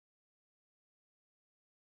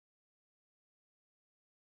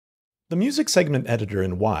The music segment editor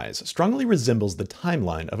in Wwise strongly resembles the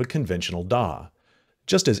timeline of a conventional DAW.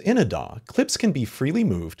 Just as in a DAW, clips can be freely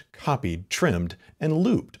moved, copied, trimmed, and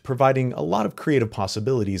looped, providing a lot of creative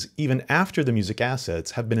possibilities even after the music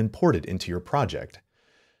assets have been imported into your project.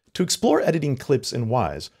 To explore editing clips in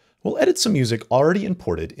Wwise, we'll edit some music already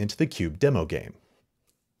imported into the Cube demo game.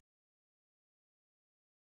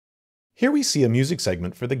 Here we see a music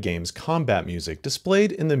segment for the game's combat music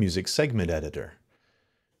displayed in the music segment editor.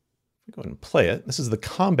 Go ahead and play it. This is the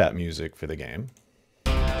combat music for the game.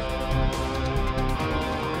 As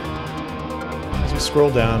we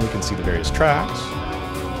scroll down, we can see the various tracks.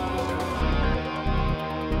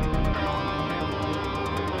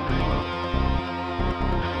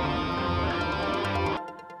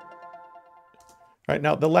 All right,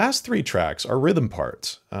 now the last three tracks are rhythm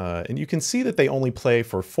parts, and you can see that they only play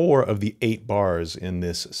for 4 of the 8 bars in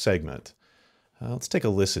this segment. Let's take a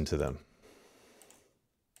listen to them.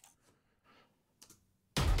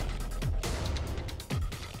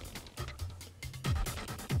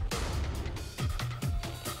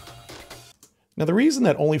 Now the reason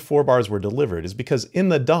that only 4 bars were delivered is because in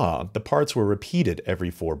the DAW, the parts were repeated every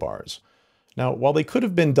 4 bars. Now, while they could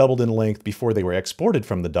have been doubled in length before they were exported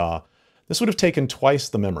from the DAW, this would have taken twice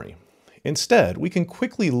the memory. Instead, we can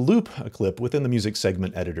quickly loop a clip within the music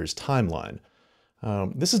segment editor's timeline.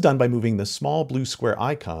 This is done by moving the small blue square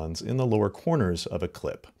icons in the lower corners of a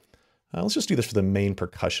clip. Let's just do this for the main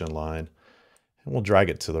percussion line, and we'll drag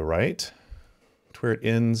it to the right to where it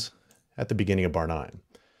ends at the beginning of bar 9.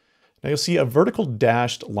 Now you'll see a vertical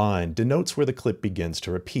dashed line denotes where the clip begins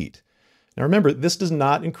to repeat. Now remember, this does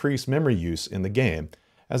not increase memory use in the game,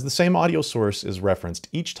 as the same audio source is referenced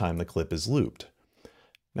each time the clip is looped.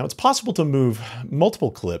 Now it's possible to move multiple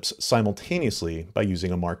clips simultaneously by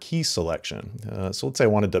using a marquee selection. So let's say I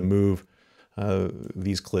wanted to move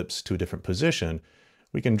these clips to a different position.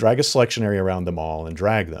 We can drag a selection area around them all and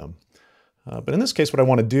drag them. But in this case, what I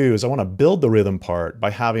want to do is I want to build the rhythm part by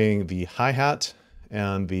having the hi-hat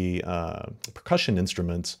and the percussion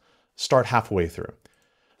instruments start halfway through.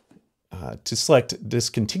 To select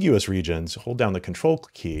discontiguous regions, hold down the Control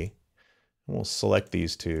key, and we'll select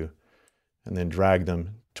these two, and then drag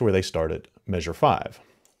them to where they start at measure 5.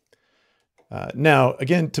 Now,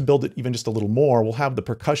 again, to build it even just a little more, we'll have the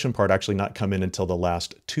percussion part actually not come in until the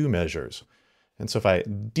last 2 measures. And so if I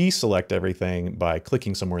deselect everything by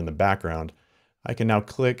clicking somewhere in the background, I can now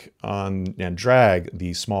click on and drag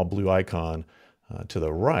the small blue icon to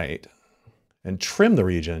the right and trim the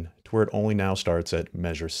region to where it only now starts at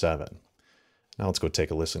measure 7. Now let's go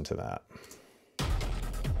take a listen to that.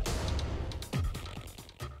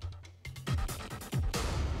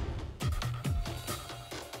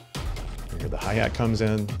 Here the hi-hat comes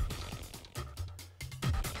in,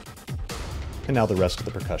 and now the rest of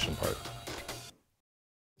the percussion part.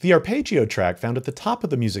 The arpeggio track found at the top of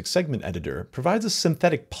the music segment editor provides a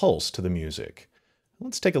synthetic pulse to the music.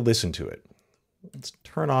 Let's take a listen to it. Let's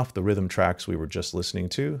turn off the rhythm tracks we were just listening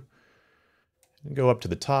to, and go up to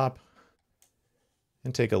the top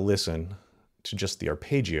and take a listen to just the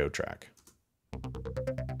arpeggio track.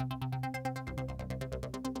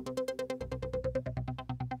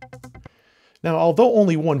 Now, although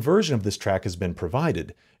only one version of this track has been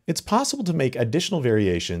provided, it's possible to make additional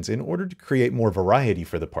variations in order to create more variety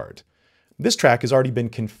for the part. This track has already been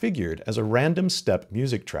configured as a random step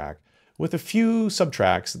music track with a few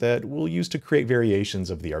subtracks that we'll use to create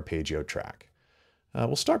variations of the arpeggio track.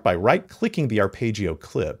 We'll start by right-clicking the arpeggio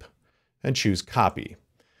clip and choose Copy.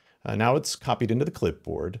 Now it's copied into the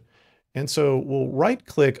clipboard, and so we'll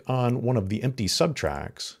right-click on one of the empty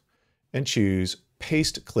subtracks and choose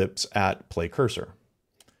Paste Clips at Play Cursor.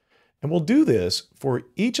 And we'll do this for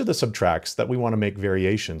each of the subtracks that we want to make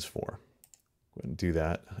variations for. Go ahead and do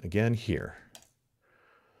that again here.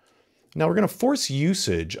 Now we're going to force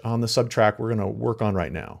usage on the subtrack we're going to work on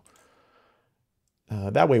right now.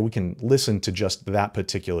 That way we can listen to just that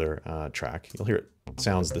particular track. You'll hear it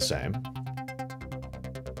sounds the same.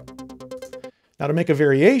 Now to make a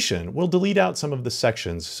variation, we'll delete out some of the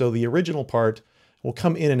sections so the original part will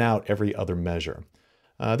come in and out every other measure.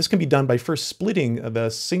 This can be done by first splitting the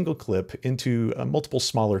single clip into multiple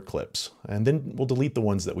smaller clips, and then we'll delete the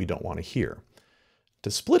ones that we don't want to hear.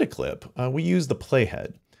 To split a clip, we use the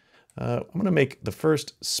playhead. I'm going to make the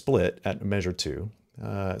first split at measure 2.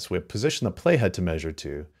 So we position the playhead to measure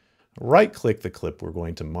 2, right-click the clip we're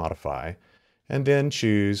going to modify, and then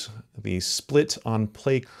choose the Split on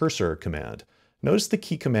Play Cursor command. Notice the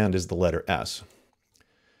key command is the letter S.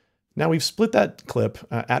 Now we've split that clip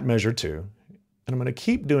at measure 2, and I'm going to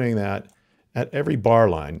keep doing that at every bar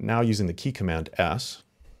line, now using the key command S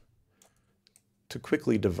to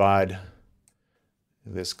quickly divide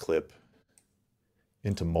this clip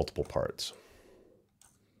into multiple parts.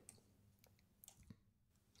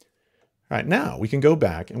 All right, now we can go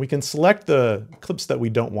back and we can select the clips that we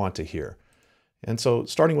don't want to hear. And so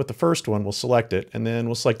starting with the first one, we'll select it, and then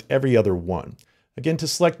we'll select every other one. Again, to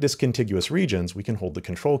select discontiguous regions, we can hold the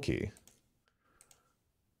Control key.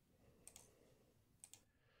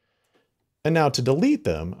 And now to delete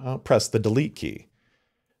them, I'll press the Delete key.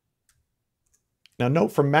 Now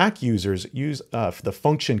note, for Mac users, use the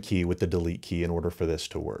Function key with the Delete key in order for this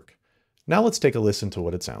to work. Now let's take a listen to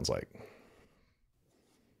what it sounds like.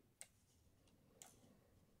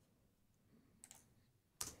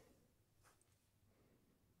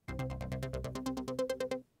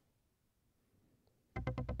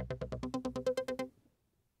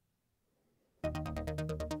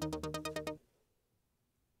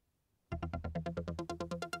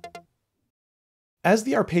 As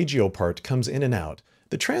the arpeggio part comes in and out,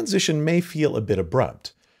 the transition may feel a bit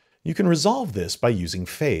abrupt. You can resolve this by using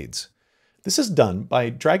fades. This is done by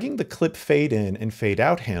dragging the clip fade in and fade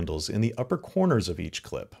out handles in the upper corners of each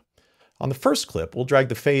clip. On the first clip, we'll drag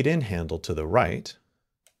the fade in handle to the right,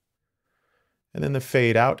 and then the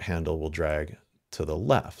fade out handle will drag to the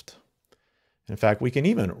left. In fact, we can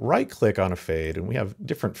even right click on a fade, and we have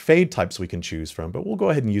different fade types we can choose from, but we'll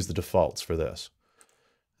go ahead and use the defaults for this.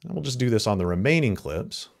 And we'll just do this on the remaining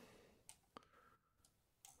clips.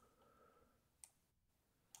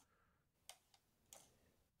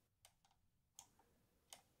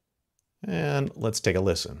 And let's take a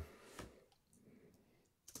listen.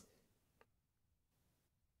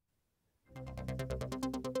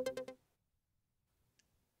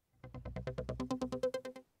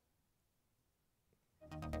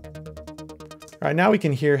 All right, now we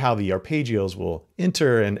can hear how the arpeggios will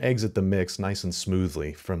enter and exit the mix nice and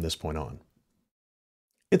smoothly from this point on.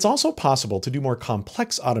 It's also possible to do more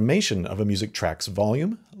complex automation of a music track's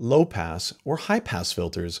volume, low pass, or high pass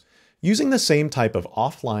filters using the same type of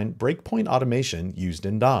offline breakpoint automation used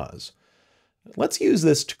in DAWs. Let's use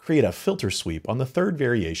this to create a filter sweep on the third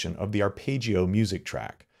variation of the arpeggio music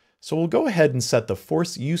track. So we'll go ahead and set the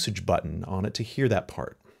force usage button on it to hear that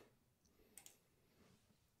part.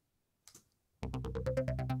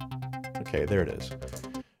 Okay, there it is.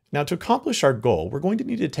 Now to accomplish our goal, we're going to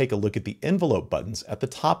need to take a look at the envelope buttons at the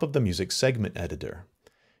top of the music segment editor.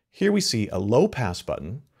 Here we see a low pass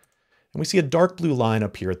button, and we see a dark blue line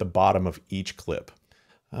up here at the bottom of each clip.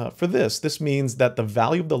 For this means that the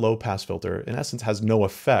value of the low pass filter in essence has no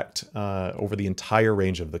effect over the entire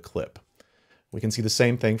range of the clip. We can see the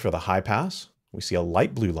same thing for the high pass. We see a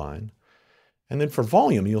light blue line. And then for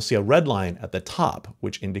volume, you'll see a red line at the top,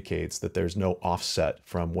 which indicates that there's no offset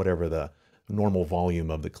from whatever the normal volume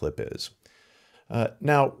of the clip is.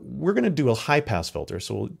 Now, we're going to do a high pass filter,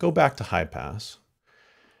 so we'll go back to high pass.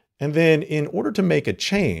 And then in order to make a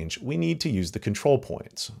change, we need to use the control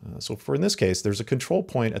points. So for in this case, there's a control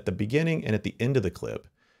point at the beginning and at the end of the clip.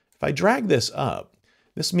 If I drag this up,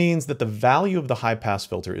 this means that the value of the high pass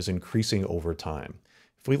filter is increasing over time.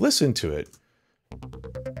 If we listen to it,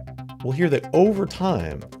 we'll hear that over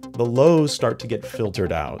time, the lows start to get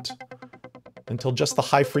filtered out until just the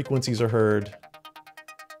high frequencies are heard,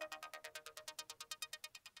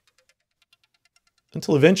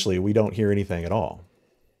 until eventually we don't hear anything at all.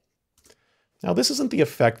 Now this isn't the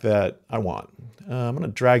effect that I want. I'm going to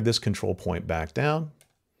drag this control point back down.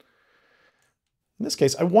 In this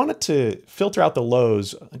case, I want it to filter out the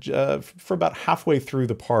lows for about halfway through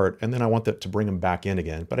the part, and then I want that to bring them back in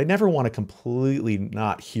again, but I never want to completely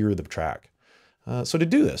not hear the track. So to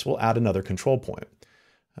do this, we'll add another control point.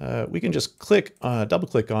 We can just double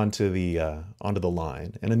click onto the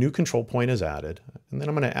line, and a new control point is added. And then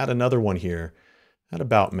I'm going to add another one here at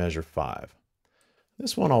about measure 5.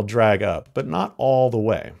 This one I'll drag up, but not all the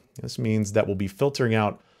way. This means that we'll be filtering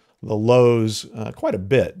out the lows quite a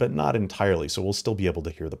bit, but not entirely, so we'll still be able to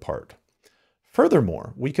hear the part.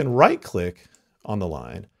 Furthermore, we can right-click on the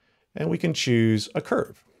line, and we can choose a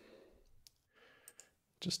curve,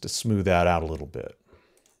 just to smooth that out a little bit.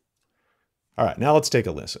 All right, now let's take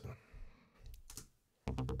a listen.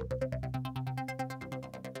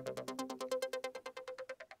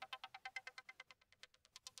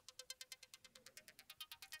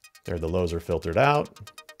 There, the lows are filtered out.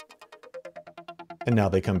 And now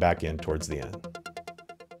they come back in towards the end.